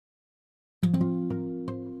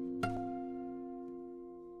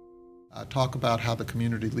Talk about how the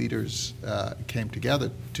community leaders came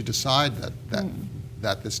together to decide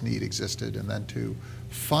that this need existed and then to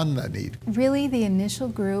fund that need. Really, the initial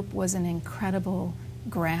group was an incredible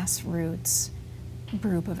grassroots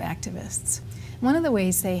group of activists. One of the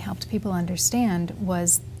ways they helped people understand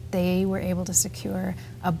was they were able to secure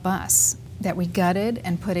a bus that we gutted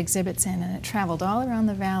and put exhibits in, and it traveled all around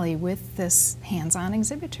the valley with this hands-on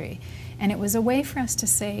exhibitry. And it was a way for us to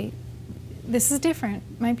say, this is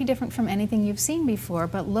different, might be different from anything you've seen before,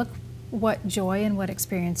 but look what joy and what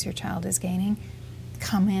experience your child is gaining.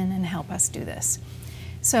 Come in and help us do this.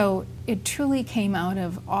 So it truly came out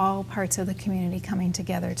of all parts of the community coming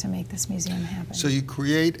together to make this museum happen. So you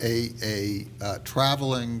create a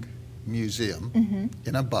traveling museum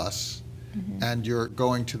in a bus, and you're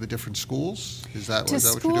going to the different schools? Is that what you're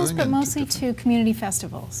doing? To schools, but mostly to community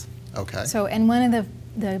festivals. Okay. So, and one of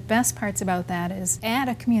the best parts about that is at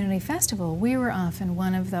a community festival, we were often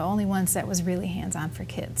one of the only ones that was really hands-on for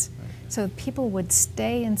kids. Right. So people would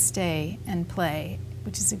stay and play,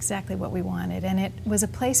 which is exactly what we wanted. And it was a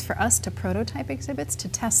place for us to prototype exhibits, to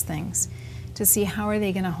test things, to see how are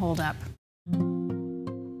they going to hold up.